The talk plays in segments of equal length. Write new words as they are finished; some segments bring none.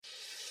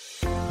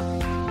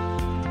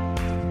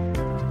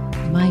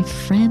My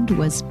friend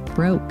was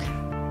broke.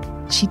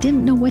 She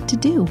didn't know what to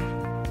do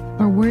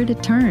or where to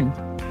turn.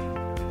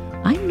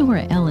 I'm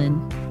Nora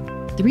Ellen.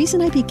 The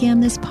reason I began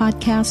this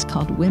podcast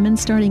called Women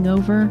Starting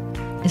Over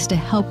is to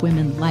help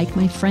women like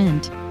my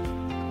friend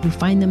who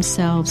find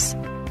themselves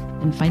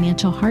in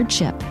financial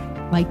hardship,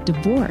 like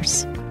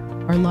divorce,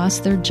 or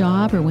lost their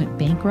job or went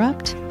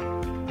bankrupt,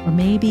 or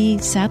maybe,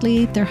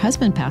 sadly, their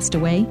husband passed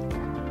away.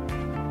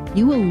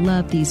 You will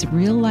love these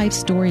real-life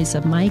stories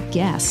of my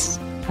guests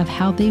of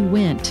how they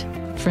went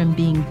from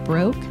being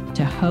broke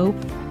to hope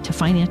to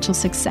financial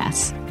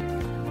success.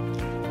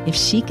 If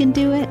she can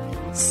do it,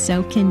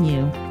 so can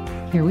you.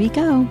 Here we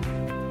go.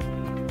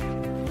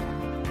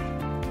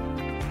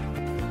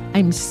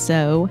 I'm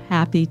so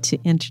happy to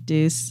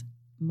introduce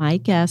my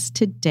guest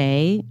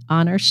today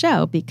on our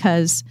show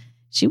because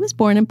she was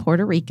born in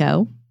Puerto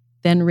Rico,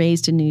 then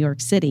raised in New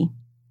York City.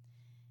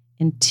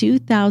 In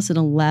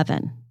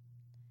 2011,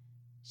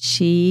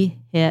 she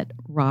hit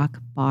rock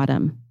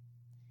bottom.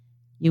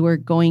 You are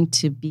going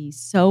to be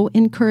so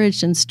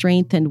encouraged and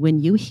strengthened when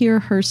you hear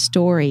her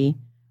story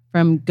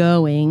from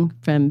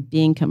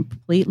being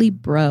completely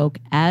broke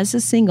as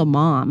a single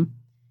mom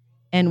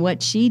and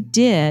what she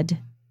did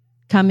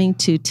coming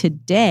to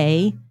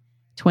today,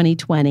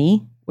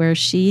 2020, where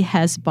she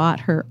has bought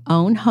her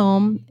own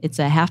home. It's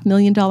a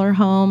 $500,000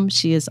 home.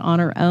 She is on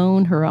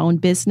her own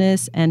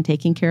business and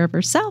taking care of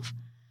herself.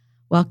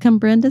 Welcome,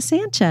 Brenda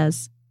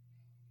Sanchez.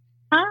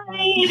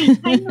 Hi.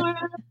 Hi,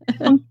 Nora.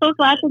 I'm so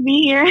glad to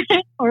be here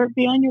or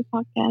be on your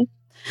podcast.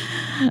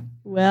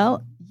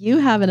 Well, you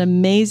have an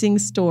amazing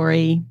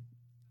story.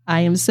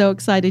 I am so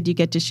excited you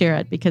get to share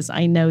it because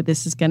I know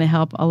this is going to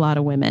help a lot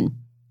of women.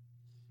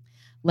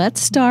 Let's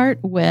start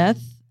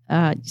with,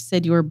 you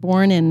said you were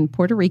born in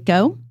Puerto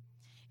Rico.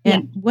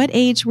 And What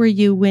age were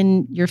you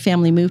when your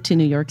family moved to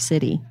New York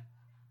City?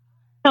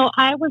 So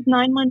I was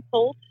 9 months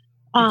old.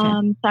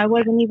 So I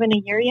wasn't even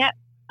a year yet.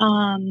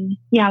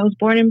 I was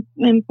born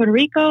in Puerto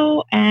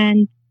Rico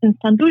and in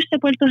San Dulce,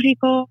 Puerto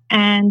Rico,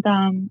 and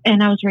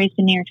I was raised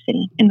in New York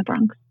City in the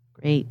Bronx.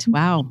 Great.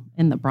 Wow.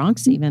 In the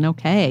Bronx even.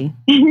 Okay.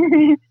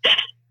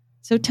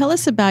 So tell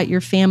us about your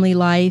family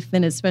life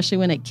and especially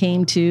when it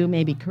came to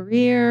maybe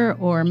career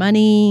or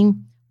money.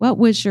 What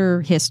was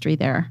your history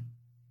there?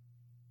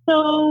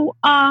 So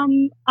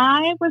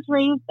I was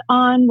raised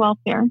on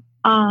welfare.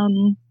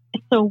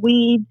 So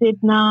we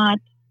did not,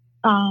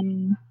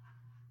 growing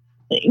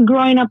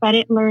up, I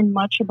didn't learn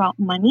much about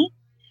money.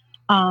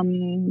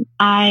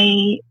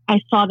 I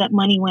saw that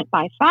money went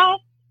by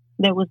fast.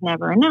 There was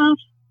never enough.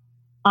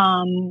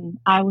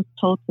 I was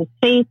told to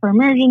save for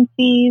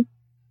emergencies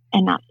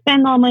and not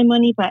spend all my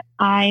money, but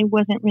I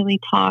wasn't really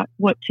taught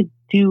what to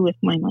do with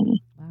my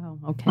money. Wow.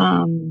 Okay.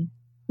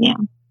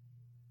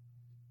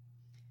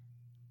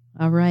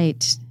 All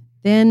right.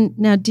 Then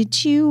now,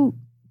 did you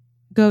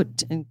go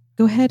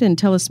ahead and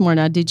tell us more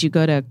now? Did you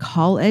go to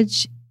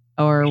college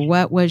or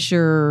what was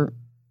your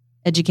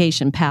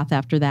education path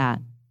after that?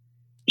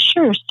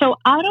 Sure. So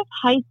out of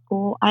high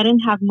school, I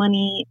didn't have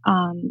money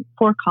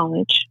for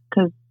college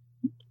because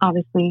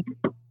obviously,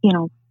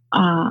 my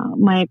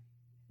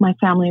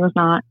family was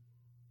not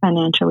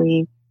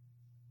financially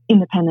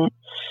independent.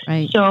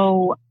 Right.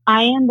 So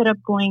I ended up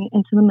going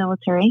into the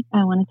military.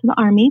 I went into the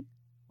Army.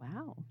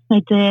 Wow.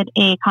 I did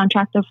a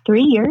contract of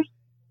 3 years.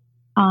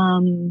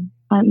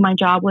 My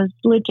job was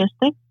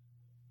logistics,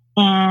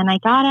 and I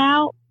got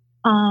out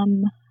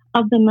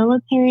of the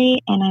military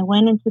and I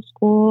went into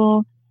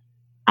school.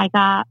 I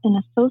got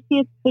an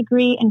associate's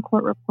degree in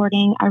court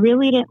reporting. I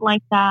really didn't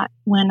like that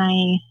when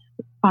I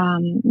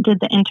did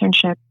the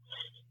internship.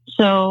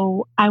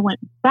 So I went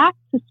back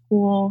to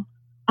school.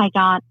 I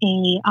got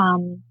a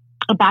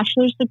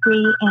bachelor's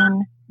degree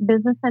in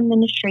business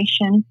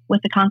administration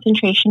with a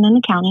concentration in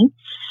accounting.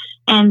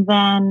 And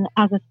then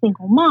as a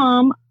single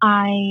mom,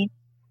 I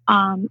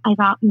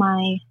got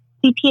my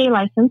CPA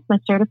license, my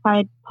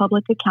certified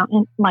public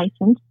accountant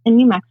license in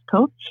New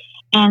Mexico.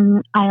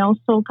 And I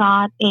also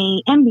got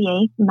a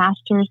MBA,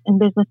 Master's in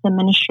Business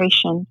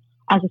Administration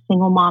as a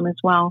single mom as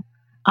well,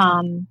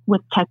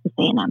 with Texas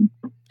A&M.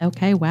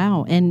 Okay,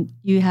 wow. And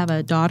you have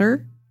a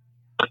daughter?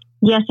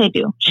 Yes, I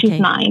do. She's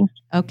 9.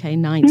 Okay,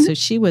 9. So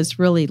she was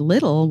really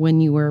little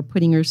when you were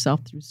putting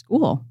yourself through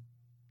school.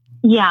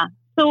 Yeah.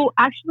 So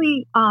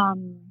actually, so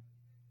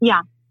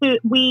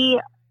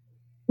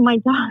my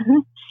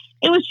daughter,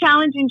 it was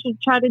challenging to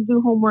try to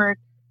do homework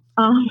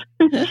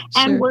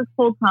and work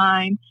full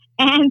time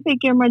and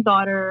take care of my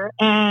daughter.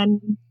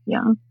 And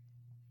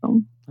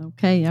so.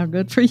 Okay. Yeah.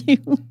 Good for you.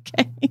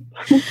 Okay.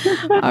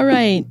 All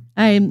right.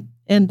 And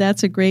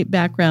that's a great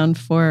background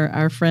for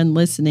our friend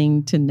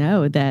listening to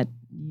know that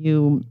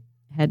you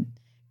had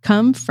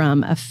come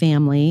from a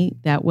family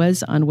that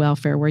was on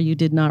welfare where you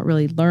did not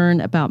really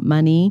learn about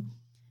money,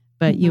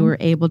 but you were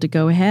able to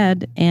go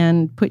ahead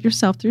and put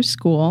yourself through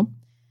school.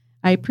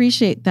 I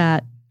appreciate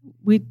that.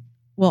 We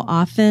will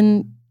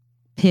often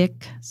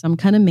pick some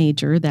kind of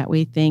major that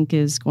we think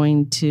is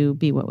going to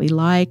be what we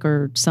like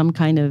or some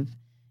kind of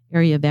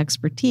area of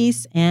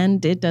expertise,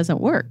 and it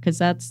doesn't work because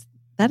that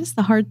is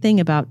the hard thing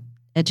about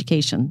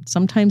education.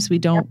 Sometimes we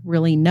don't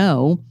really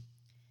know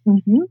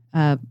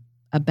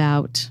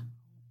about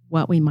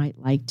what we might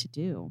like to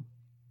do.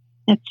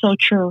 It's so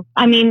true.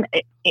 I mean,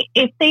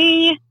 if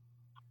they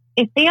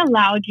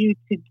allowed you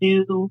to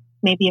do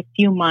maybe a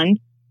few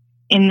months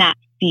in that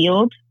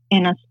field,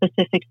 in a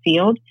specific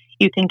field,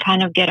 you can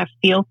kind of get a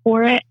feel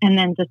for it and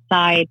then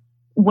decide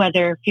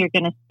whether if you're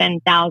going to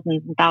spend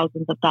thousands and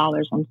thousands of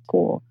dollars on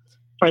school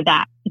for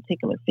that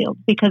particular field.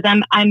 Because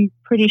I'm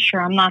pretty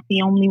sure I'm not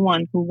the only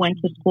one who went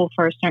to school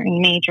for a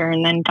certain major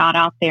and then got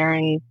out there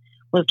and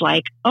was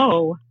like,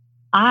 oh,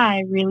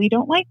 I really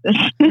don't like this.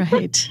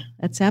 Right.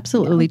 That's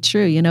absolutely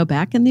true. You know,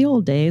 back in the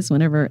old days,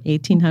 whenever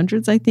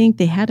 1800s, I think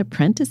they had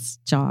apprentice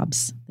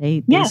jobs.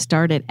 They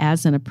started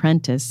as an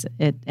apprentice.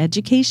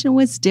 Education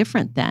was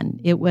different then.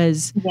 It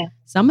was,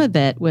 some of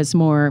it was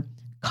more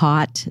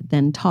caught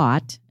than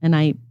taught. And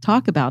I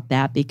talk about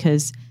that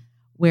because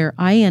where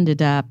I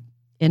ended up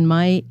in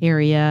my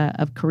area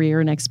of career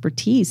and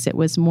expertise, it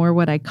was more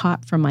what I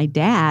caught from my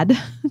dad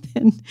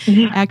than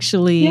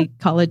actually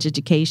college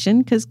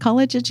education, because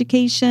college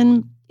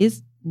education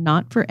is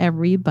not for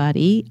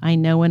everybody. I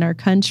know in our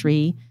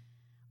country,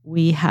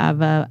 we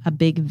have a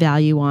big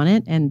value on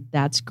it, and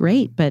that's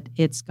great, but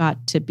it's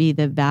got to be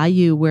the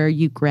value where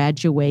you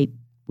graduate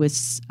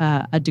with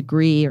a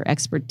degree or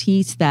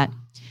expertise that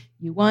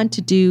you want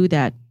to do,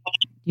 that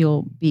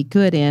you'll be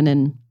good in.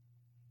 And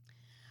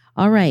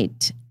all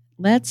right,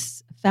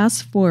 let's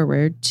fast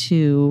forward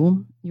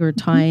to your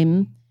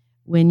time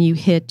when you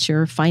hit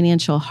your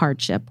financial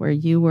hardship, where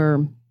you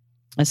were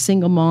a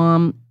single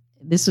mom.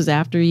 This was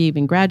after you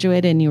even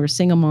graduated, and you were a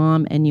single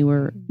mom, and you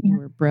were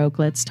broke.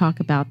 Let's talk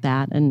about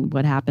that and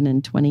what happened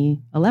in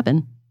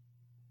 2011.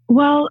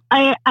 Well,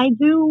 I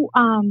do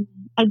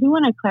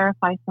want to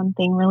clarify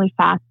something really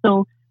fast.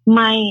 So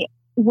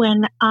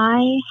when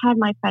I had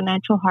my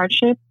financial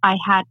hardship, I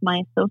had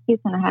my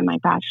associates and I had my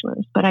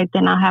bachelor's, but I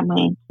did not have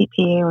my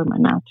CPA or my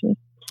master's.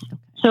 Okay.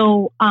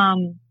 So,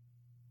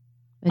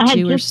 but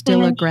you were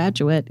still a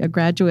graduate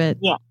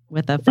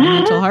with a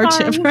financial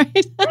hardship,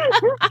 right?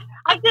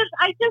 I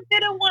just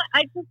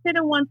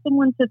didn't want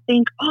someone to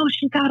think, oh,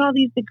 she got all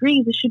these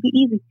degrees, it should be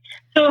easy.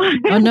 So,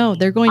 oh no,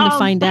 they're going to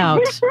find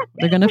out.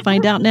 They're going to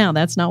find out now.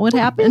 That's not what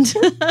happened.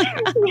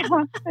 Yeah,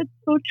 that's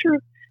so true.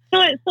 So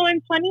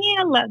in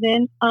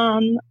 2011,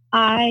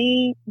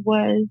 I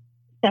was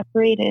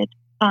separated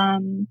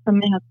from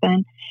my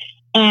husband,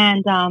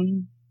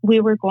 and we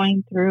were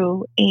going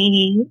through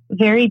a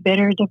very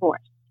bitter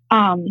divorce.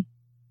 I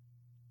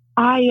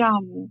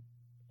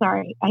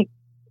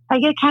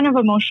get kind of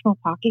emotional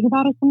talking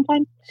about it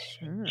sometimes.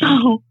 Sure.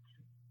 So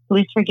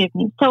please forgive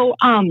me. So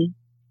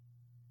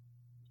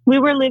we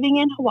were living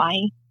in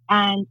Hawaii,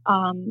 and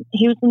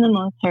he was in the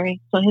military.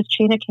 So his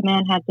chain of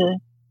command had to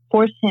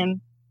force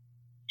him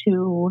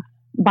to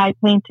buy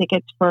plane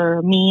tickets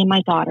for me and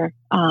my daughter.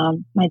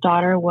 My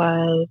daughter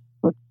was,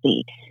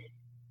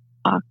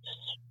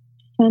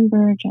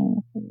 December,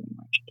 January,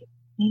 March,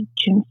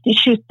 June.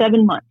 She was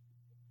 7 months.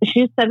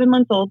 She was 7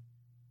 months old.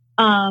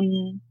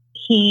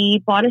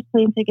 He bought us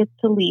plane tickets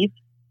to leave.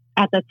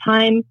 At the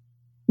time,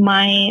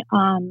 my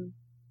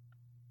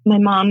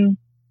mom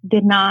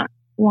did not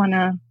want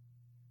to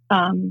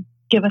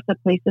give us a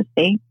place to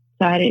stay,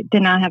 so I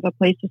did not have a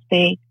place to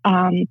stay.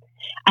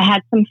 I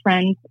had some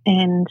friends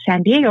in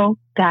San Diego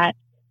that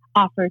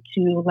offered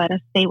to let us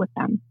stay with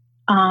them.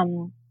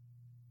 And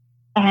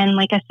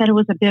like I said, it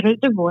was a bitter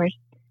divorce.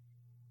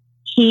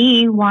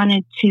 He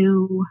wanted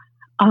to,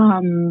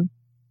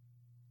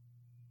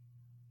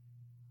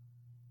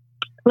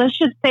 let's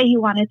just say he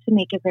wanted to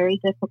make it very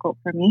difficult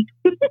for me.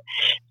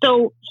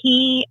 So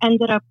he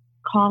ended up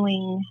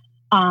calling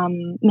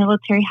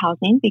military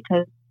housing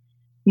because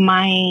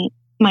my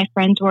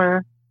friends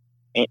were,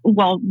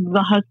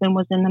 the husband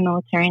was in the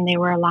military and they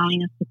were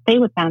allowing us to stay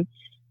with them.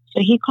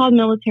 So he called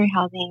military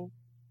housing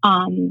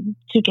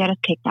to get us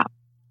kicked out.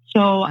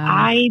 So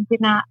I did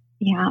not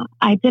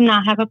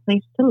have a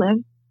place to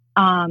live.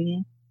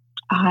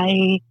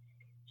 I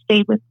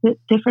stayed with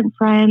different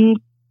friends,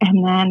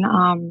 and then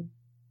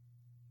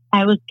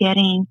I was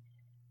getting,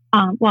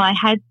 I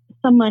had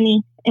some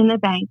money in the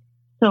bank.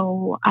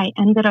 So I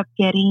ended up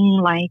getting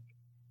like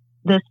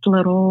this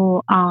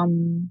little,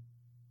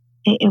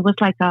 it was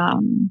like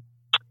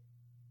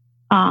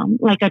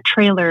a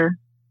trailer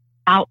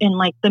out in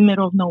like the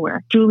middle of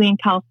nowhere, Julian,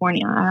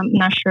 California. I'm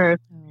not sure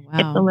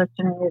if the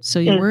listener is. So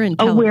you were in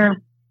California.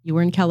 You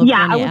were in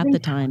California at the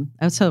time.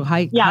 Oh, so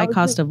high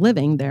cost of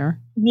living there.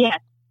 Yes,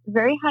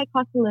 very high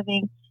cost of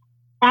living.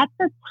 At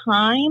the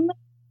time,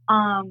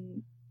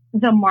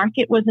 the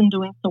market wasn't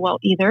doing so well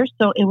either.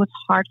 So it was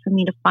hard for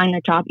me to find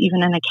a job,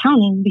 even in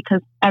accounting,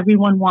 because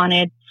everyone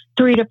wanted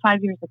 3 to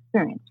 5 years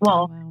experience.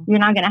 Well, you're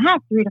not going to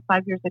have 3 to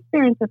 5 years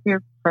experience if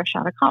you're fresh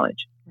out of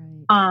college.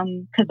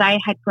 Right. Because I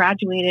had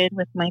graduated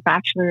with my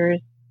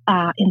bachelor's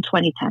in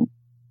 2010,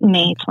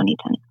 May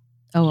 2010.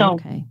 Oh, so,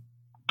 okay.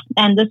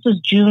 And this was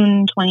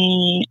June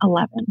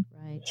 2011.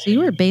 Right. So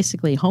you were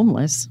basically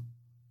homeless.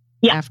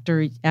 Yeah.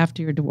 After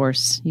your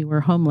divorce, you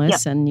were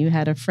homeless, and you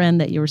had a friend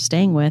that you were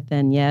staying with,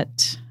 and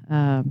yet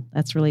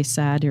That's really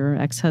sad. Your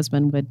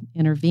ex-husband would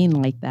intervene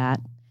like that.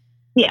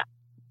 Yeah.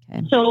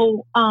 Okay.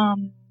 So,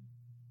 and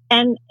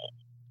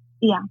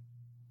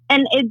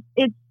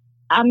it's,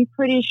 I'm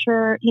pretty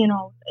sure,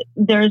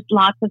 there's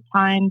lots of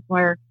times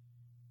where,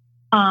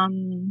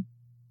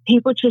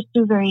 people just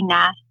do very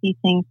nasty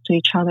things to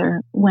each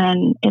other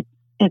when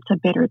it's a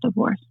bitter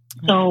divorce.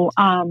 Right. So,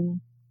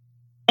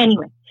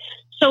 anyway,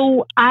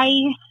 so I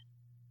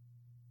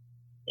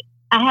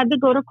had to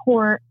go to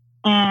court,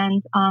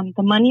 and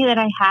the money that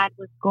I had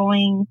was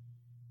going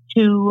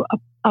to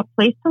a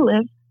place to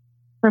live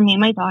for me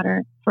and my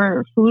daughter,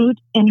 for food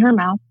in her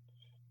mouth,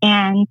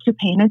 and to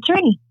pay an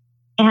attorney.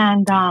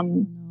 And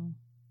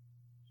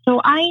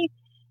so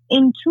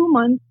in 2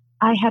 months,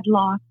 I had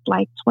lost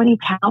like 20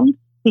 pounds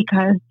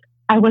because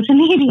I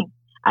wasn't eating.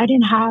 I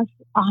didn't have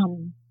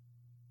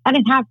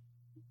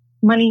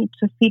money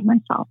to feed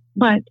myself,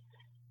 but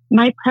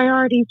my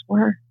priorities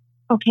were,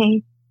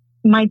 okay,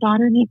 my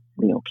daughter needs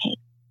to be okay.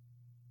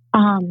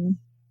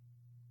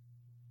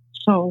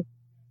 So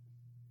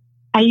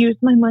I used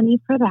my money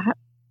for that.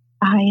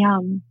 I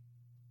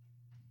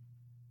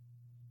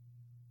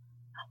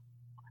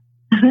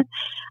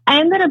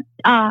ended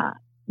up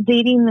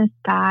dating this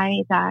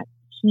guy that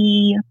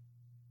he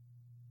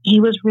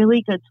was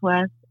really good to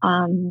us,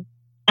 and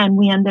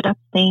we ended up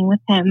staying with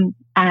him.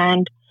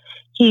 And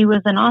he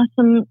was an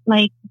awesome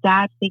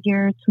dad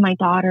figure to my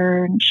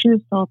daughter, and she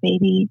was still a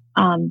baby.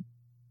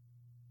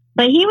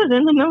 But he was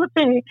in the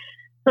military,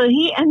 so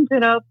he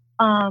ended up.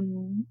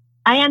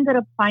 I ended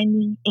up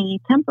finding a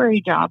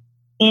temporary job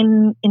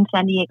in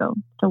San Diego.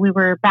 So we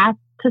were back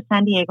to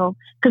San Diego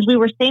because we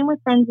were staying with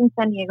friends in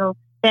San Diego.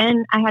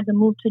 Then I had to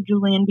move to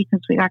Julian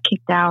because we got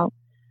kicked out.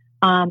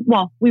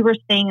 Well, we were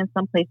staying in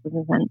some places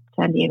in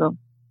San Diego.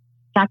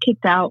 Got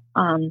kicked out.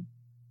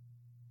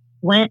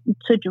 Went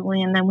to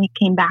Julian. Then we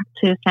came back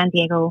to San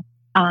Diego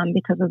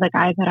because of the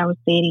guy that I was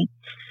dating.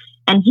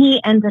 And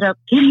he ended up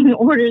getting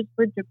orders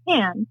for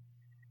Japan.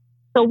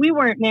 So we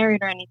weren't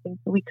married or anything,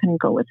 so we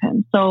couldn't go with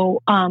him.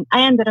 So I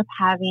ended up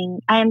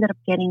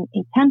getting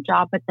a temp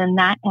job, but then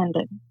that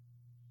ended.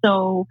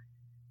 So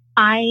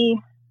I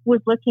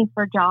was looking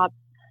for jobs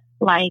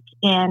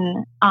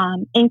in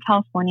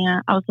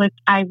California. I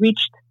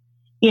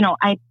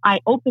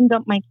opened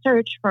up my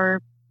search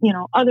for,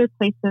 other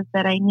places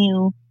that I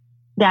knew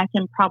that I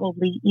can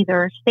probably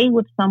either stay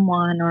with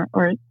someone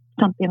or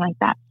something like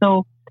that.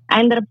 So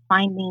I ended up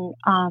finding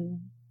an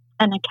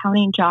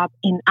accounting job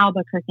in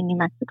Albuquerque, New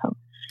Mexico.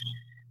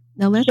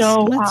 Now let's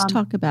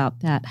talk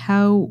about that.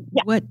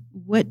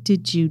 What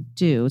did you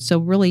do? So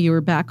really you were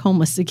back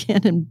homeless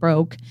again and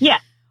broke. Yeah.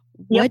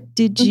 What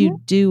did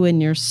you do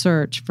in your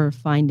search for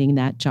finding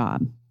that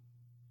job?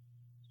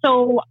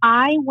 So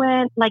I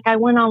went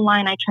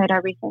online, I tried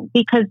everything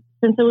because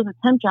since it was a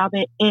temp job,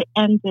 it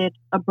ended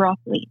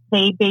abruptly.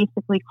 They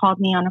basically called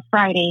me on a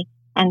Friday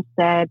and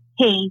said,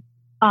 hey,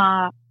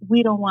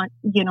 we don't want,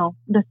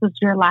 this is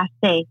your last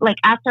day.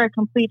 After I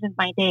completed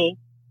my day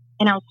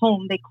and I was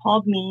home, they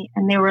called me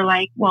and they were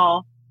like,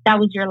 well, that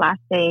was your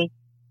last day.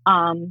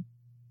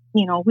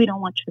 We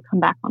don't want you to come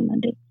back on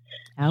Monday.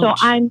 Ouch. So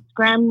I'm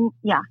scrambling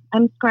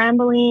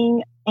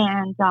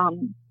and,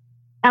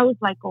 I was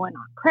going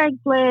on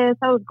Craigslist.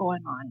 I was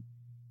going on,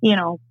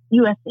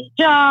 USA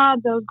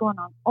Jobs. I was going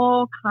on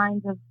all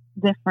kinds of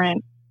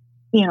different,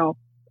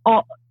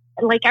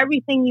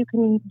 everything you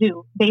can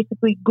do,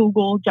 basically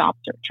Google job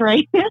search,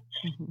 right?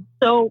 Mm-hmm.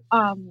 So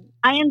I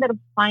ended up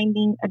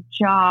finding a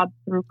job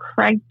through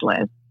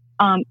Craigslist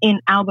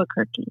in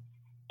Albuquerque.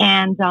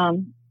 And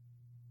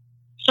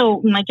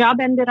so my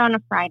job ended on a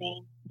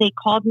Friday. They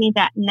called me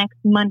that next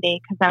Monday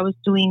because I was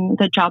doing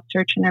the job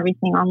search and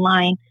everything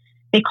online.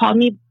 They called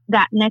me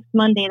that next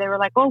Monday. They were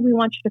like, oh, we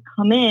want you to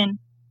come in,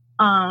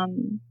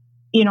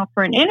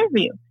 for an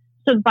interview.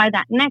 So by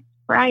that next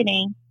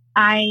Friday,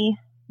 I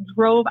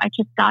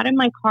just got in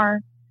my car.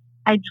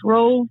 I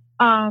drove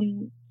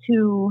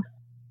to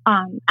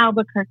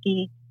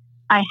Albuquerque.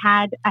 I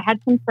had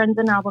some friends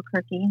in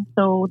Albuquerque,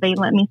 so they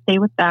let me stay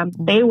with them.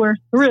 They were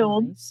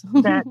thrilled nice.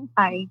 That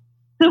I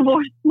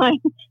divorced my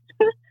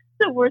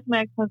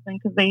ex-husband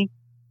because they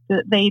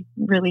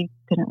really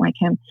didn't like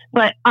him.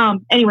 But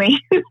anyway,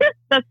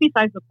 that's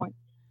besides the point.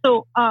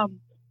 So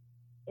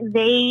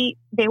they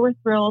were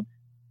thrilled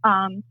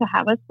to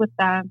have us with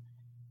them,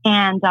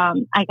 and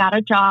I got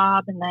a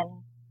job, and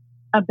then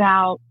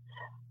about,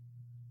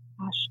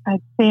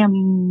 I'd say a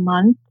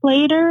month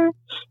later,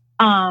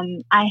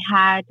 I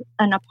had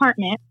an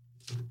apartment.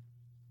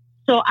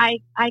 So I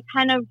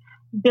kind of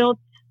built,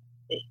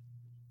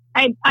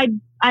 I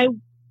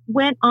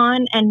went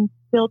on and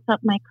built up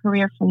my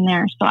career from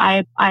there. So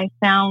I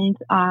found,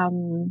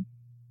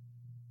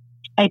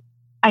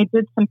 I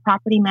did some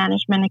property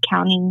management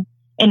accounting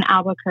in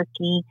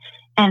Albuquerque,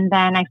 and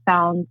then I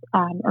found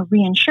a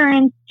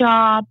reinsurance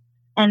job,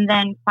 and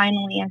then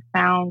finally I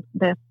found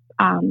this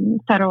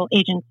federal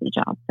agency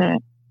job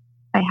that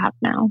I have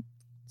now.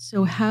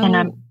 So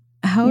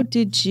how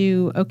did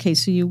you,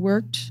 so you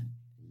were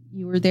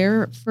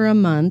there for a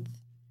month,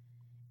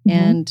 mm-hmm.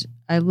 and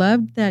I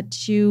loved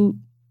that you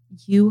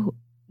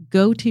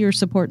go to your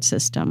support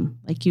system.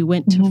 Like you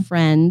went to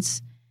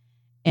friends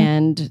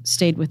and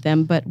stayed with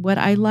them. But what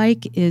I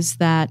like is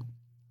that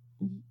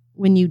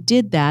when you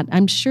did that,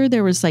 I'm sure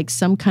there was like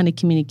some kind of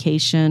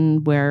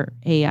communication where,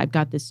 hey, I've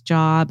got this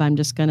job. I'm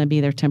just going to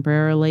be there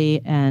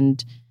temporarily.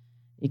 And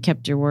you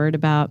kept your word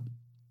about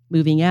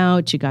moving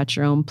out. You got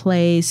your own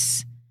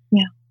place.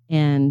 Yeah.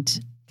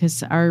 And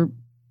because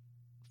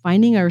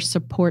finding our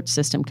support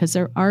system, because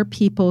there are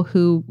people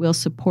who will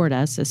support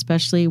us,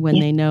 especially when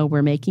they know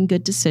we're making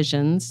good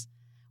decisions.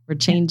 We're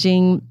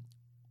changing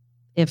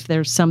if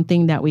there's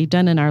something that we've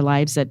done in our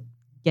lives that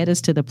get us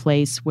to the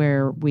place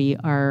where we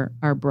are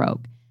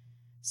broke.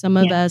 Some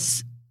of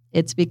us,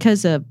 it's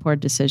because of poor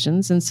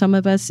decisions, and some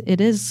of us,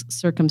 it is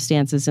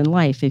circumstances in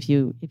life. If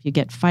you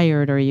get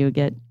fired or you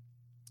get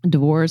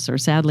divorced, or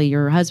sadly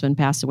your husband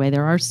passed away,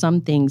 there are some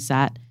things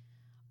that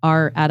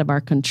are out of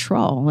our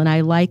control. And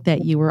I like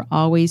that you were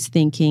always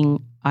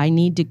thinking, I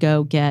need to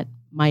go get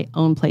my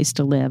own place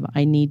to live.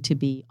 I need to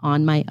be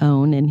on my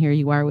own. And here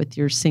you are with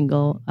your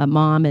single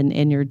mom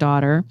and your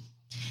daughter,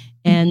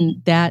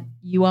 and that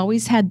you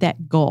always had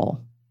that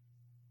goal.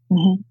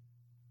 Mm-hmm.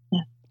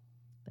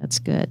 That's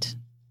good.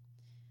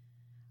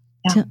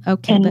 Yeah.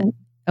 Okay.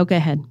 Go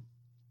ahead.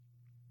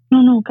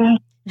 No, go ahead.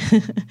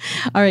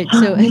 All right.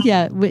 So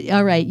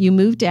all right. You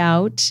moved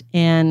out,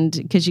 and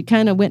because you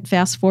kind of went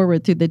fast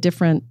forward through the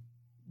different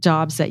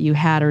jobs that you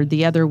had, or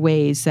the other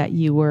ways that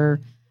you were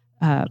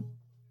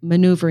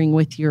maneuvering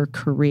with your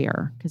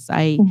career. Because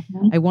I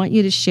want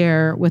you to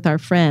share with our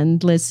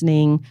friend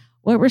listening,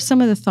 what were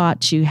some of the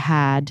thoughts you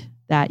had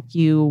that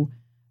you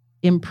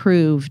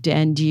improved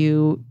and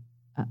you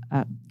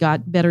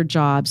got better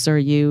jobs, or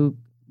you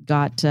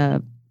got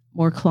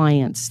more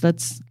clients?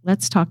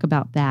 Let's talk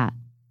about that.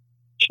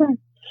 Sure.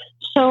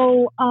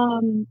 So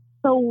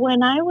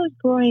when I was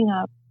growing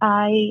up,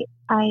 I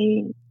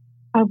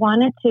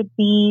wanted to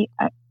be.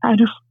 I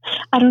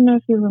don't know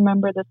if you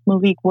remember this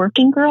movie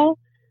Working Girl.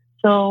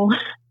 So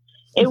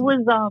it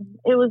was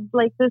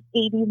like this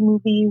 80s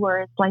movie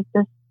where it's like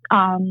this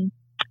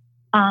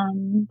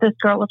this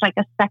girl was like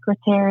a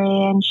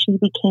secretary, and she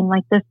became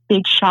like this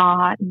big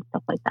shot and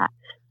stuff like that.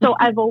 So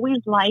I've always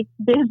liked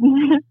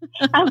business.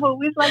 I've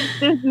always liked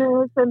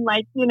business and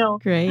like, being a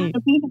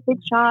big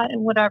shot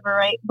and whatever,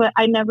 right? But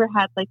I never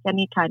had like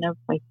any kind of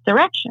like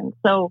direction.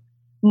 So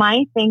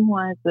my thing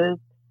was,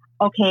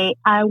 okay,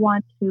 I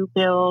want to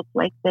build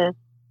like this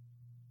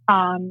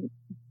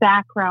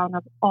background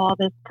of all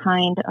this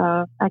kind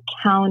of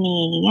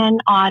accounting and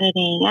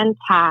auditing and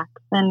tax,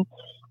 and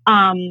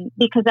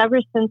because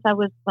ever since I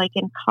was like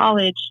in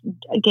college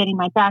getting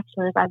my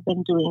bachelor's, I've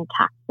been doing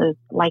taxes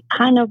like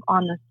kind of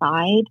on the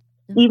side.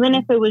 Even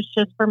if it was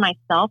just for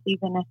myself,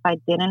 even if I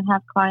didn't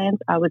have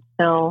clients, I would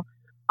still,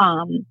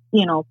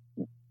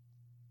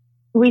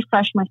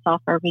 refresh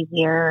myself every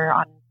year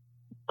on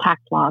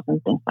tax laws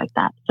and things like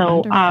that.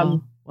 So,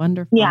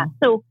 wonderful. Yeah.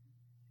 So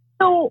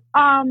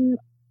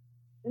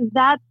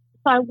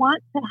I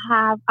want to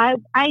have,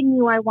 I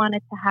knew I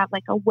wanted to have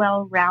like a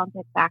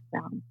well-rounded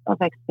background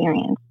of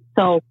experience.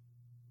 So,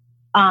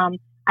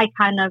 I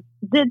kind of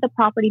did the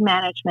property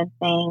management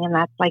thing, and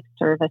that's like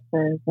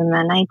services. And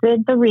then I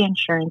did the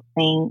reinsurance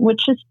thing,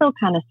 which is still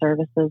kind of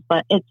services,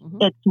 but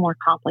it's more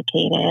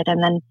complicated.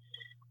 And then,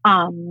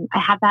 I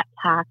have that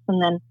tax.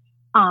 And then,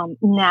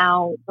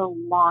 now the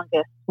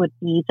longest would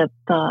be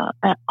the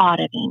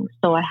auditing.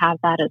 So I have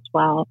that as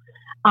well.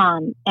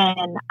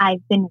 And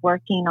I've been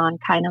working on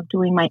kind of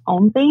doing my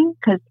own thing,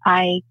 because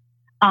I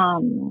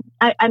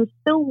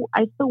still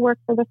work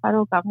for the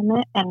federal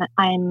government, and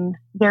I'm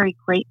very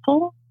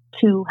grateful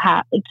to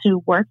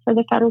work for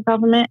the federal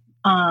government.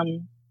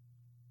 The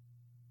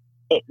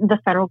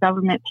federal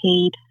government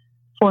paid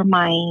for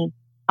my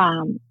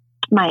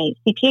my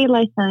CPA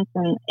license,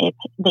 and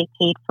they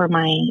paid for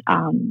my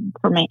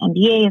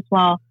MBA as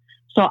well.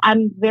 So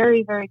I'm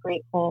very, very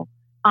grateful.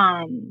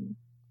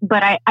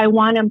 But I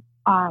want to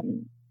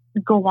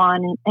go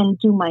on and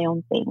do my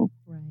own thing,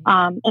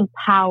 right.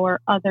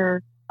 Empower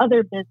other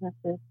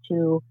businesses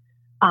to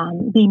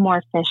be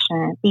more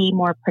efficient, be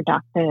more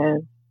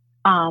productive,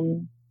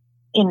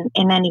 in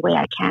any way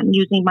I can,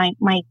 using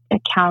my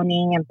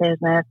accounting and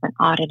business and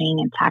auditing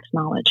and tax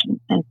knowledge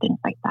and things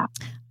like that.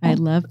 I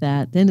love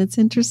that. And it's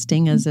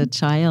interesting as a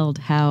child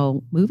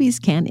how movies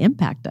can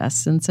impact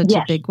us in such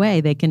a big way.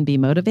 They can be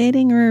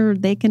motivating, or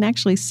they can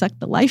actually suck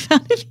the life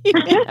out of you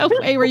in a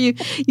way where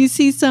you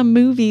see some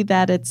movie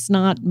that it's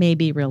not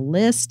maybe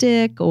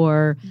realistic,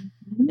 or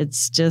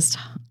it's just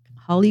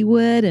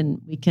Hollywood,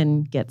 and we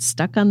can get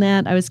stuck on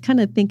that. I was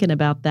kind of thinking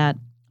about that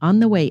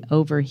on the way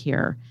over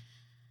here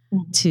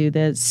to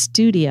the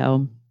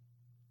studio,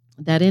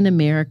 that in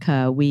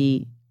America,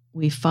 we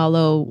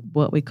follow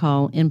what we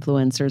call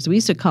influencers. We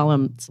used to call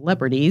them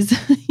celebrities.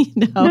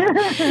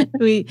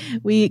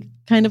 We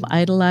kind of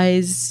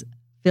idolize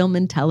film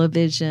and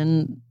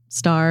television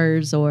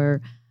stars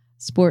or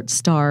sports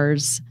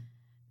stars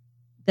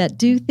that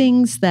do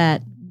things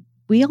that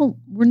we're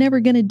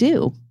never going to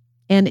do.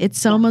 And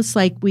it's almost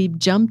like we've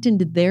jumped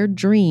into their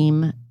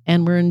dream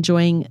and we're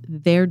enjoying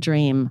their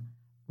dream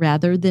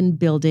rather than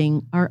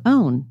building our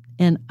own.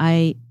 And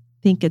I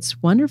think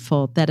it's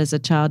wonderful that as a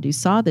child you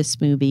saw this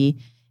movie,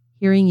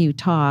 hearing you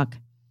talk,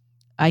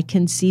 I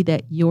can see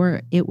that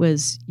it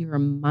was your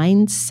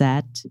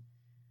mindset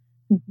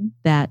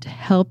that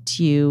helped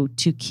you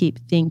to keep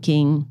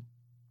thinking,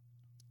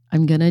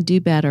 I'm going to do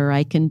better.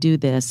 I can do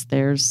this.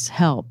 There's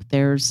help.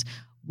 There's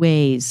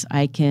ways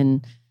I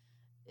can.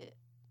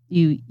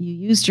 You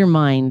used your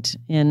mind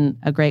in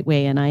a great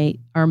way. And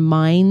our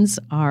minds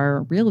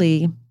are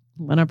really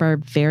one of our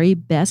very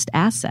best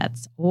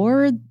assets,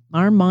 or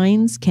our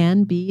minds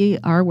can be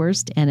our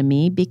worst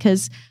enemy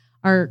because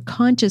our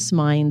conscious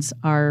minds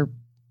are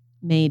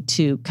made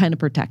to kind of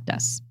protect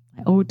us.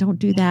 Oh, don't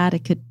do that.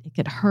 It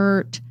could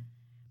hurt.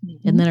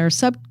 And then our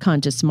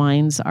subconscious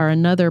minds are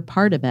another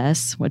part of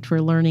us, which we're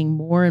learning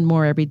more and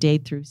more every day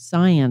through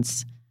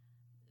science,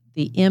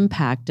 the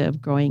impact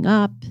of growing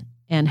up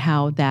and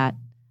how that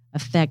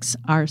affects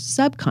our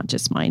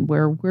subconscious mind,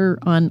 where we're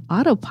on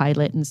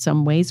autopilot in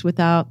some ways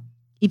without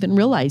even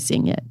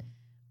realizing it.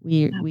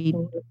 We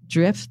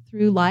drift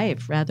through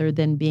life rather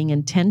than being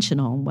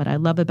intentional. What I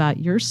love about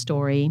your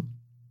story,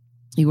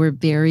 you were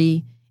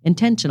very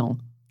intentional.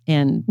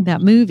 And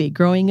that movie,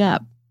 growing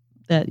up,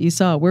 that you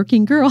saw,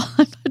 Working Girl,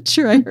 I'm not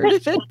sure I heard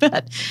of it,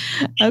 but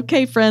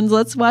okay, friends,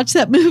 let's watch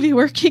that movie,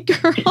 Working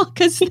Girl,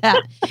 because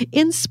that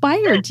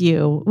inspired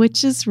you,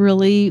 which is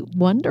really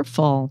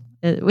wonderful.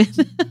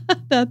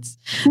 That's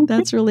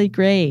really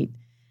great.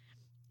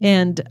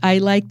 And I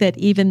like that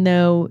even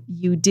though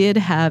you did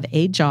have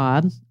a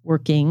job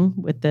working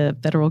with the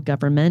federal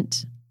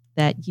government,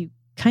 that you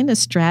kind of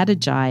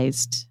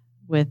strategized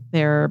with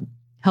their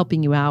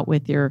helping you out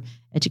with your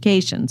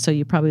education. So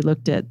you probably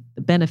looked at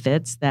the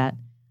benefits that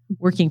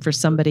working for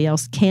somebody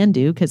else can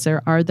do, because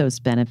there are those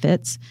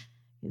benefits.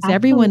 Because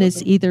everyone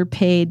is either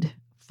paid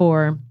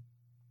for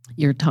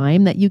your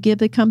time that you give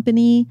the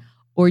company,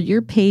 or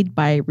you're paid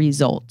by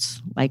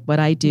results. Like what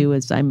I do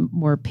is I'm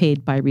more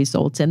paid by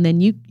results. And then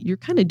you're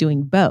kind of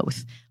doing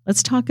both.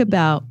 Let's talk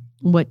about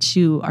what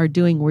you are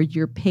doing where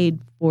you're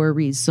paid for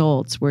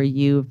results, where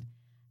you've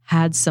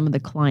had some of the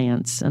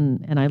clients.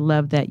 And I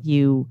love that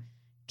you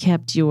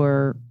kept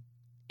your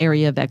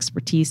area of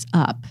expertise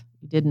up.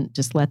 You didn't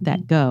just let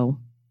that go.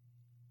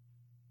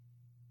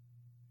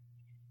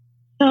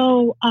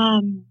 So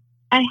I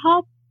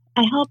help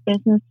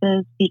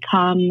businesses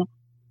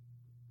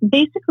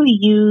basically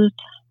use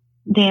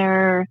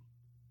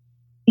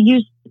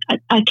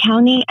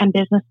accounting and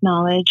business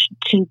knowledge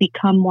to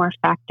become more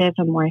effective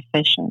and more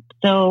efficient.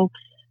 So,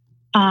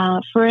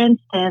 for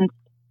instance,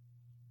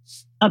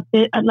 a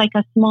bit like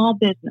a small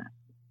business.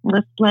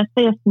 Let's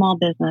say a small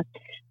business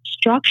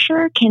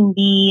structure can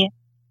be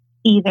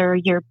either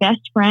your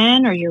best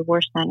friend or your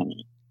worst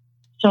enemy.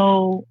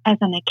 So, as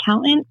an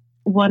accountant,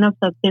 one of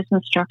the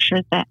business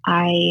structures that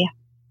I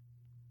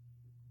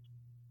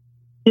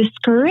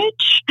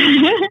discourage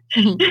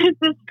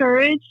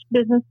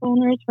business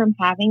owners from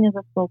having is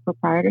a sole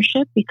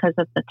proprietorship because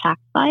of the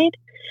tax side.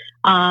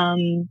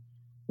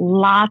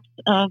 Lots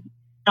of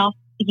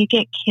you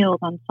get killed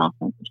on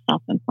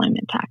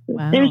self-employment taxes.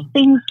 Wow. There's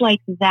things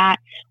like that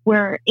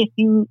where if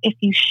you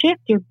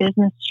shift your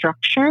business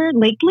structure,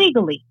 like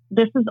legally,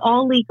 this is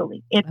all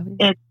legally. It's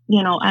I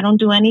don't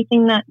do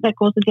anything that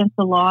goes against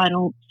the law. I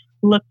don't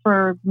look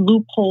for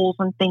loopholes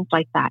and things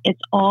like that. It's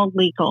all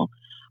legal.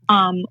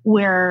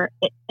 Where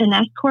an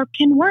S corp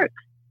can work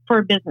for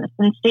a business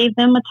and save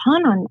them a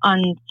ton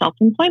on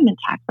self-employment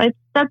tax.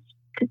 That's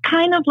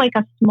kind of like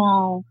a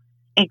small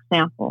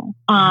example.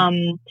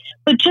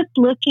 But just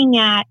looking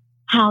at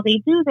how they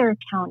do their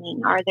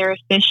accounting, are there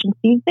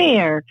efficiencies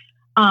there?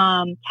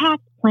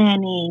 Tax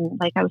planning,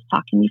 like I was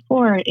talking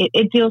before,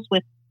 it deals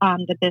with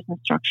the business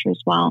structure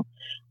as well.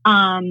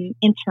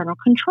 Internal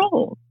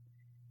controls.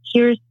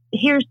 Here's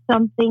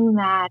something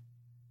that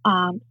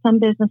some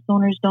business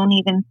owners don't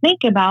even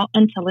think about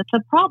until it's a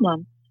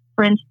problem.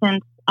 For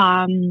instance,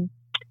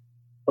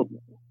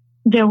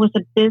 there was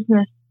a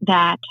business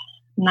that,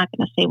 I'm not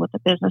going to say what the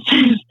business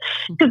is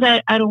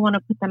because I don't want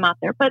to put them out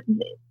there, but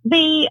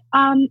they,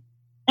 an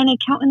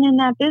accountant in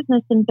that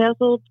business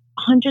embezzled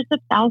hundreds of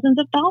thousands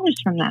of dollars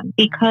from them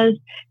because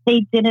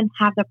they didn't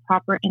have the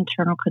proper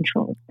internal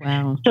controls.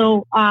 Wow.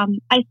 So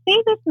I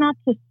say this not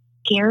to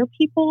scare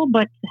people,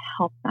 but to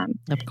help them.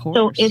 Of course.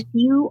 So if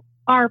you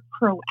are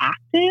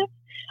proactive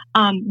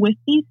with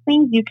these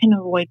things, you can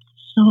avoid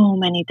so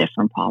many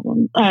different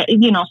problems,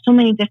 so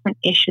many different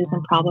issues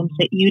and problems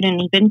that you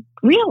didn't even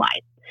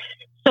realize.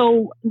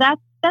 So that's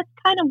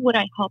kind of what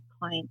I help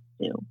clients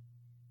do.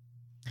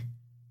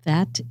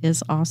 That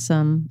is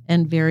awesome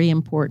and very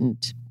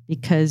important,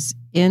 because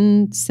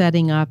in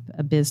setting up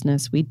a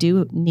business, we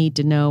do need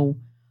to know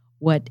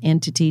what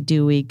entity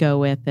do we go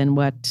with, and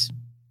what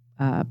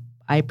I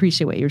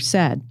appreciate what you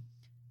said.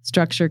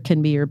 Structure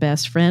can be your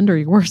best friend or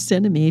your worst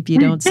enemy if you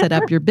don't set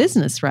up your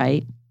business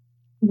right.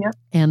 Yep.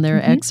 And there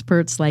are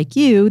experts like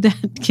you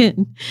that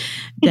can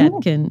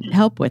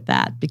help with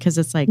that, because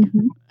it's like,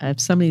 if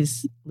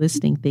somebody's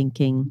listening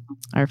thinking,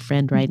 our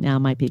friend right now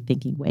might be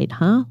thinking, wait,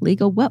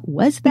 legal, what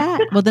was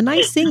that? Well, the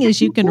nice thing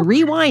is you can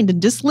rewind and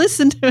just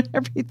listen to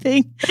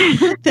everything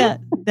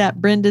that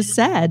Brenda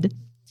said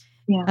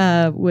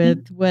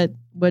with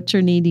what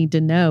you're needing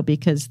to know,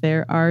 because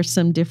there are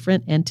some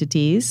different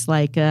entities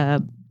like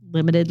a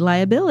limited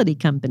liability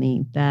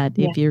company that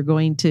if you're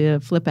going to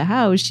flip a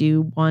house,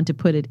 you want to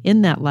put it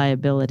in that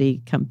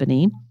liability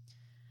company,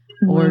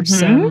 or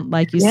some,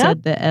 like you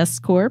said, the S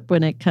Corp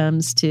when it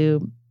comes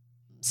to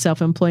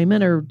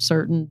self-employment or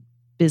certain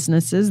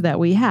businesses that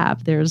we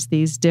have. There's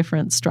these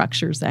different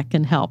structures that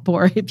can help,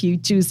 or if you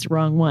choose the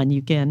wrong one,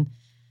 you can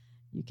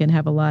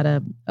have a lot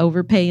of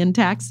overpay in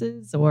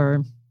taxes,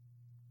 or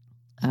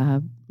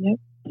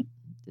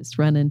just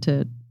run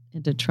into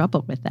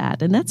trouble with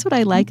that. And that's what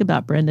I like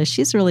about Brenda.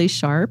 She's really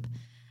sharp.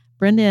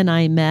 Brenda and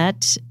I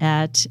met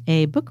at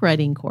a book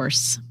writing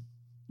course,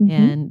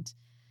 and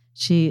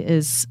she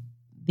is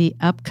the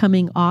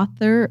upcoming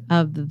author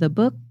of the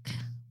book.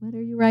 What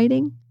are you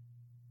writing?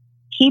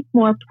 Keep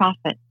More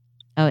Profits.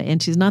 Oh,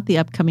 and she's not the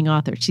upcoming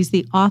author. She's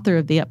the author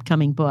of the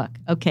upcoming book.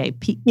 Okay.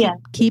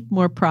 Keep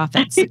More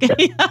Profits.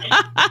 Okay.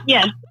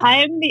 Yes,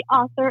 I am the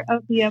author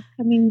of the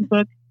upcoming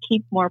book,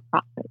 Keep More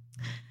Profits.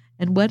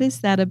 And what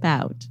is that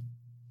about?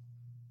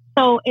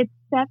 So it's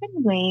 7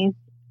 ways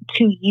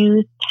to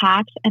use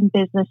tax and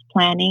business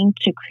planning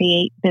to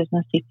create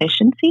business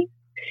efficiency.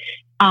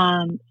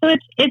 So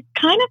it's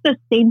kind of the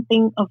same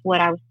thing of what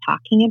I was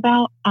talking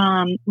about.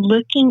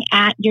 Looking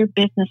at your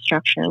business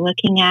structure,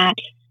 looking at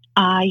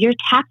your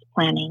tax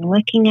planning,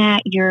 looking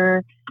at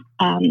your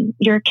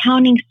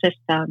accounting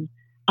system.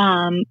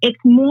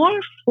 It's more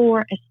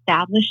for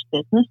established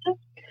businesses.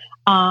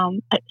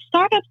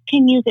 Startups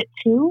can use it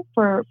too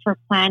for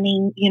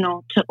planning,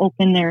 to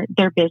open their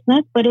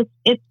business, but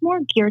it's more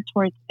geared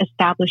towards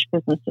established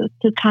businesses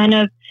to kind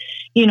of,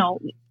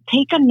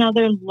 take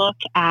another look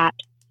at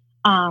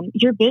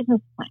your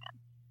business plan.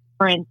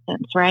 For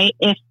instance, right?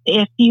 If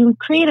you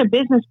create a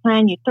business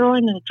plan, you throw it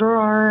in a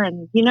drawer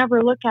and you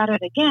never look at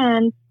it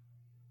again,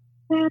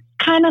 that's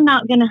kind of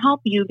not going to help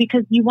you,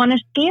 because you want to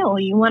scale.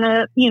 You want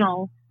to,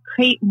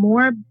 create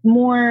more,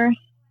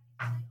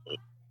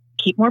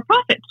 keep more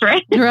profits,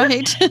 right?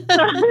 Right. So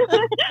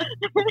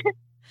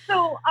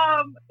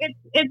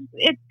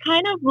it's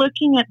kind of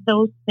looking at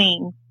those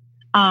things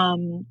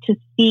to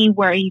see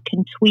where you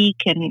can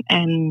tweak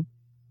and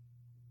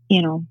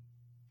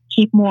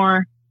keep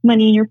more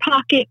money in your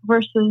pocket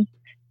versus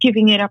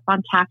giving it up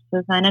on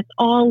taxes. And it's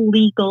all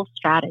legal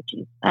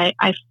strategies. I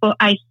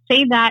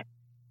say that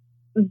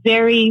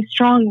very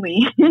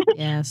strongly.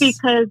 Yes.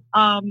 Because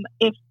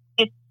if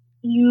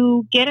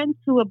you get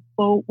into a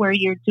boat where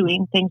you're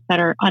doing things that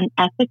are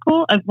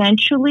unethical,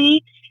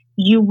 eventually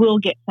you will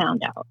get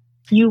found out.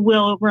 You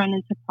will run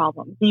into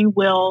problems. You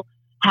will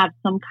have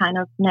some kind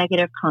of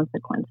negative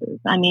consequences.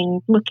 I mean,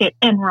 look at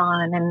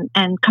Enron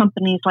and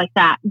companies like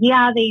that.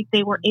 Yeah, they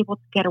were able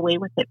to get away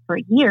with it for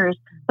years,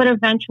 but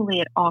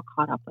eventually it all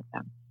caught up with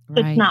them.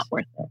 Right. It's not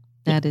worth it.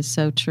 That is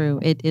so true.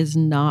 It is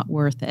not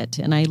worth it.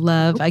 And I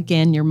love,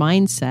 again, your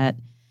mindset,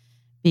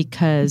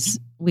 because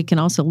we can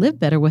also live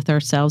better with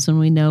ourselves when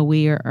we know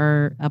we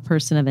are a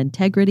person of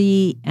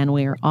integrity and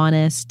we are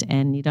honest,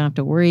 and you don't have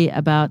to worry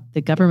about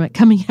the government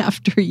coming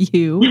after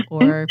you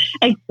or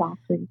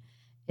exactly.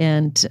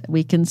 And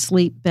we can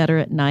sleep better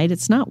at night.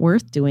 It's not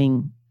worth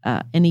doing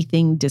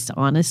anything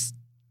dishonestly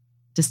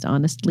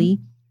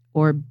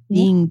or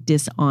being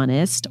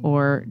dishonest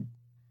or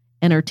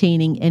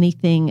entertaining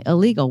anything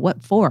illegal.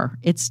 What for?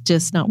 It's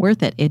just not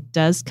worth it. It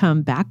does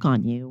come back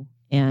on you.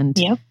 And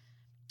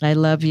I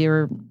love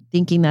your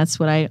thinking. That's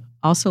what I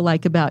also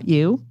like about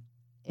you.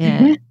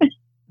 And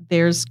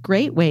there's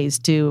great ways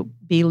to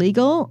be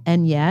legal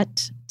and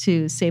yet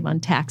to save on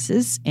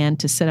taxes and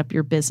to set up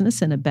your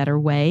business in a better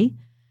way.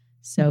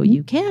 So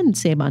you can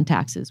save on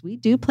taxes. We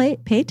do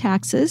pay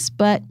taxes,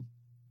 but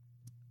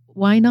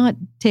why not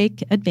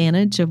take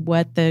advantage of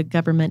what the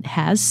government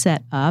has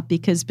set up?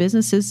 Because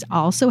businesses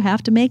also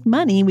have to make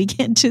money. We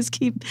can't just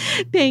keep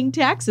paying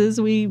taxes.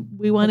 We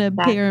want to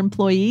pay our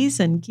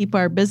employees and keep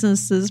our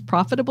businesses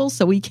profitable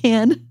so we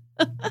can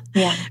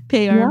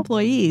pay our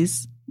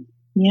employees.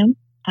 Yeah,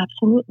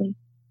 absolutely.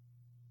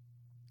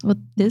 Well,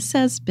 this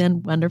has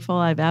been wonderful.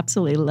 I've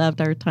absolutely loved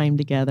our time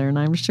together. And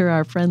I'm sure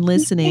our friend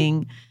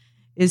listening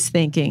is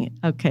thinking,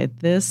 okay,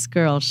 this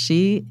girl,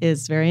 she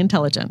is very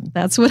intelligent.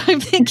 That's what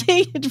I'm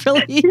thinking. It's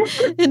really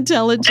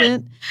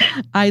intelligent.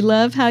 I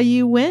love how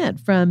you went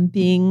from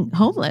being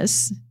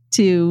homeless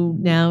to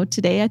now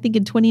today. I think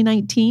in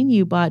 2019,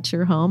 you bought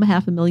your home,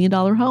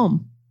 $500,000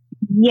 home.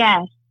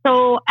 Yes.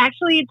 So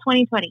actually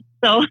 2020.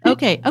 So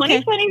okay.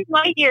 2020 is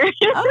my year.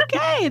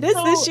 Okay.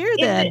 This year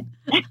then.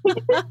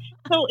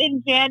 So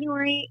in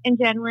January,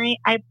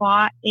 I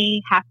bought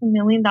a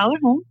 $500,000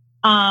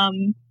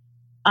 home.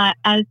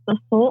 As the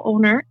sole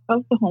owner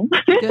of the home.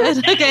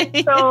 Good.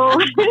 Okay. So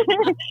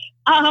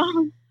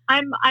I'm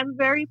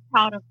very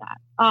proud of that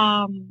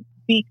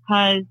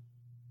because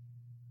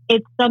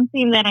it's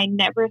something that I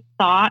never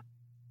thought.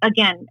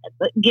 Again,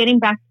 getting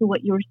back to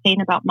what you were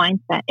saying about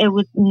mindset, it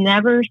was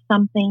never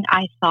something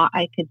I thought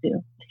I could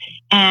do.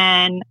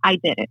 And I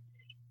did it.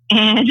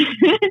 And,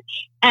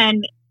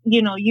 and,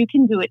 you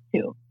can do it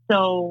too.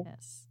 So,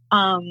 yes.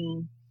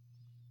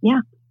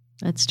 Yeah.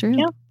 That's true.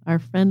 Yeah. Our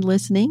friend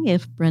listening,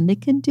 if Brenda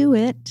can do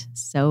it,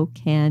 so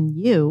can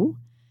you.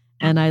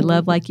 And I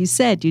love, like you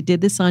said, you did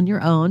this on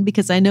your own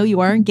because I know you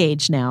are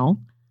engaged now.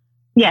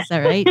 Yes. Is that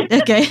right?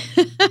 Okay.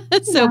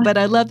 But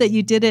I love that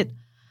you did it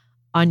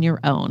on your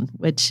own,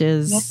 which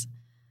is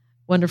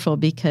wonderful,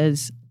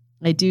 because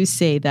I do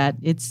say that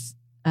it's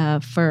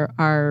for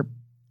our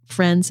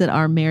friends that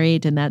are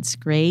married, and that's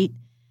great.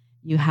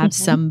 You have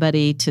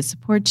somebody to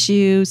support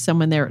you,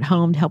 someone there at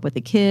home to help with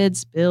the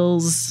kids,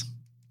 bills,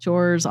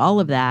 chores, all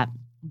of that.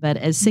 But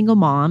as single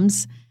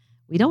moms,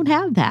 we don't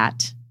have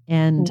that.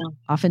 And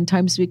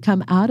oftentimes we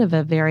come out of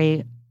a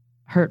very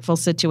hurtful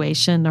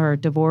situation or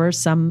divorce,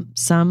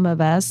 some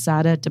of us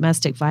out of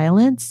domestic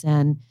violence,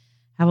 and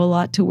have a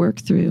lot to work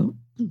through.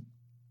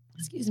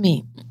 Excuse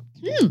me,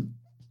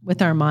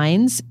 with our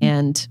minds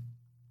and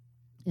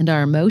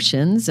our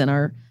emotions and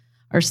our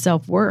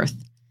self-worth.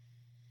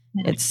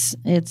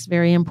 It's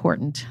very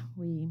important.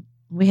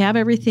 We have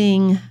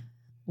everything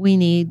we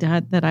need,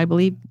 that I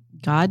believe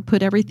God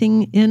put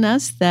everything in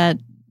us that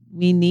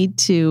we need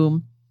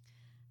to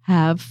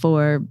have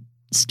for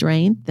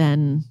strength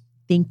and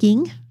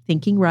thinking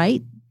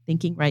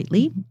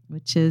rightly,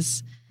 which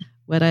is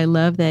what I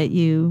love that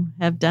you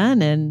have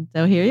done. And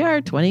so here you are,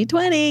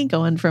 2020,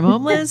 going from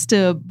homeless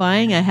to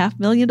buying a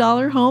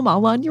 $500,000 home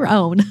all on your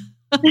own.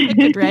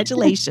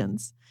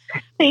 Congratulations.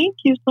 Thank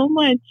you so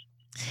much.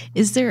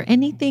 Is there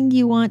anything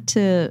you want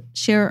to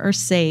share or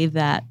say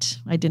that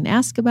I didn't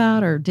ask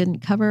about or didn't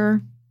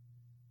cover?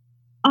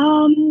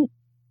 So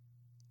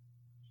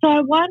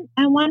I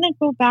want to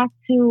go back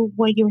to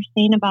what you were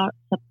saying about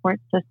support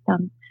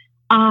system.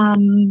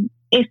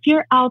 If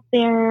you're out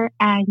there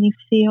and you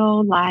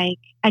feel like,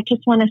 I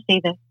just want to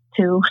say this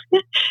to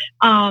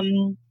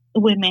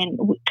women,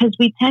 because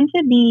we tend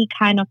to be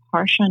kind of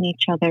harsh on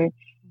each other.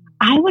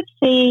 I would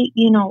say,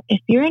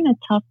 if you're in a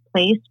tough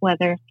place,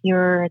 whether if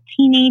you're a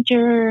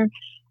teenager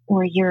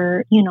or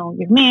you're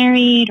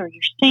married or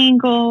you're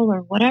single or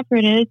whatever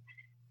it is,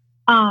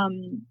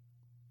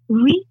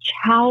 reach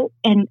out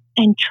and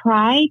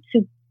try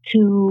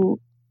to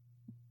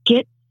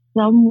get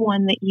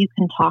someone that you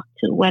can talk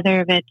to,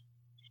 whether if it's,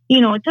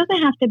 it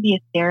doesn't have to be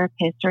a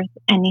therapist or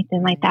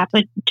anything like that,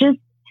 but just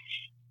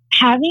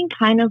having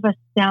kind of a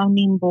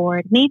sounding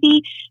board,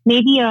 maybe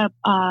a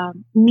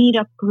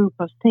meetup group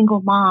of single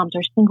moms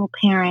or single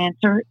parents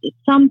or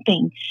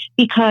something,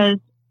 because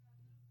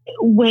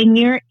when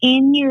you're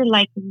in your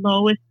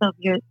lowest of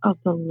the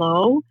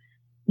low,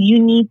 you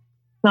need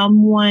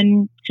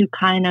someone to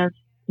kind of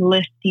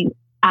lift you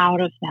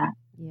out of that.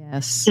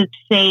 Yes. To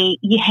say,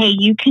 hey,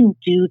 you can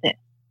do this.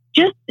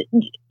 Just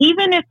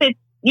even if it's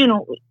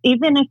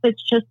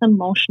just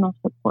emotional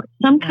support,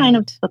 some kind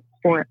of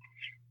support,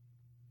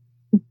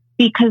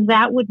 because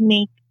that would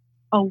make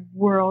a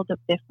world of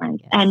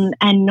difference. Yes.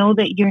 And know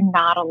that you're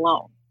not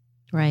alone.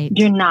 Right.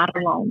 You're not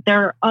alone.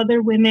 There are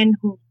other women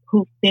who've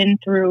been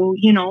through,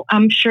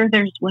 I'm sure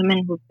there's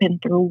women who've been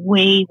through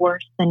way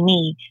worse than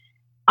me.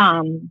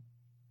 I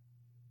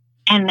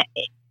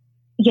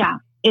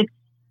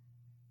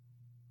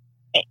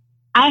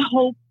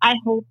hope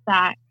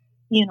that,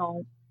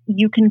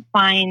 you can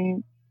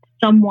find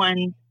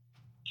someone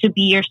to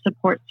be your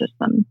support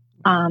system,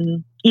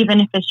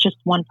 even if it's just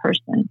one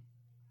person.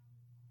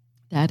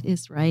 That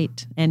is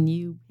right. And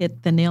you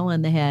hit the nail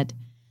on the head.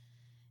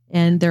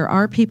 And there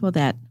are people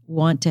that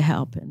want to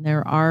help, and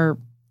there are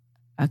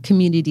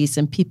communities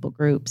and people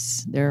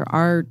groups. There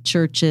are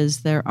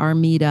churches, there are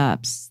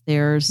meetups,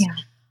 there's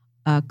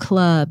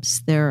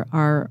clubs, there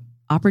are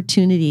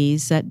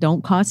opportunities that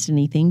don't cost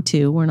anything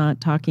too. We're not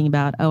talking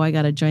about, I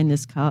got to join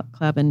this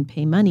club and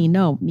pay money.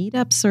 No,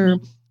 meetups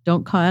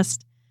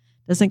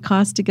doesn't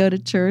cost to go to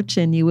church,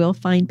 and you will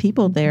find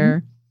people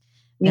there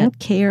that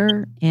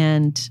care.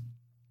 And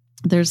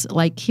there's,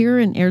 like here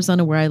in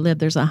Arizona where I live,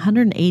 there's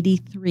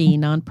 183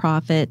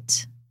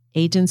 nonprofit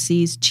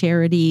agencies,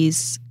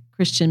 charities,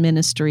 Christian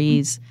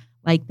ministries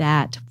like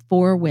that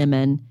for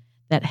women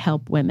that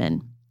help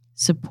women.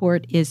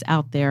 Support is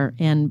out there,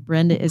 and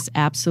Brenda is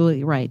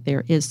absolutely right.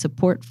 There is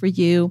support for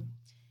you.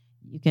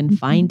 You can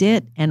find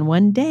it, and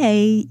one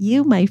day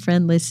you, my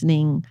friend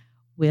listening,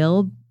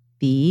 will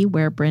be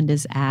where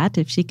Brenda's at.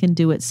 If she can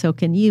do it, so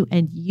can you,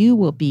 and you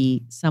will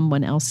be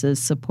someone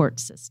else's support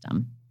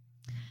system.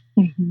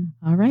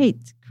 All right.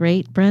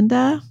 Great,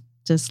 Brenda.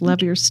 Just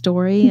love your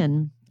story,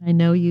 and I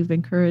know you've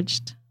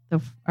encouraged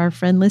our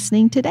friend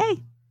listening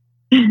today.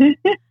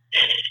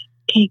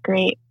 Okay,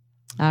 great.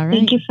 All right.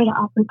 Thank you for the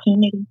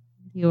opportunity.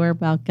 You are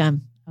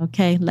welcome.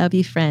 Okay. Love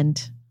you,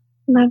 friend.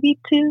 Love you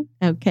too.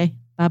 Okay.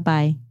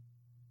 Bye-bye.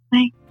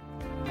 Bye.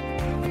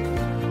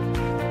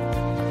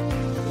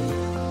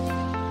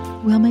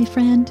 Well, my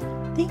friend,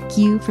 thank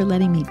you for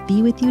letting me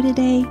be with you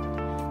today.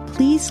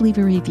 Please leave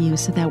a review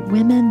so that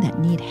women that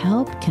need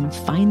help can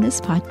find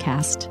this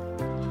podcast.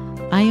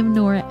 I am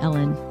Nora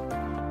Ellen,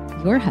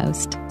 your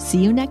host. See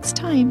you next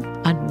time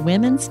on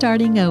Women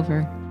Starting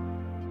Over.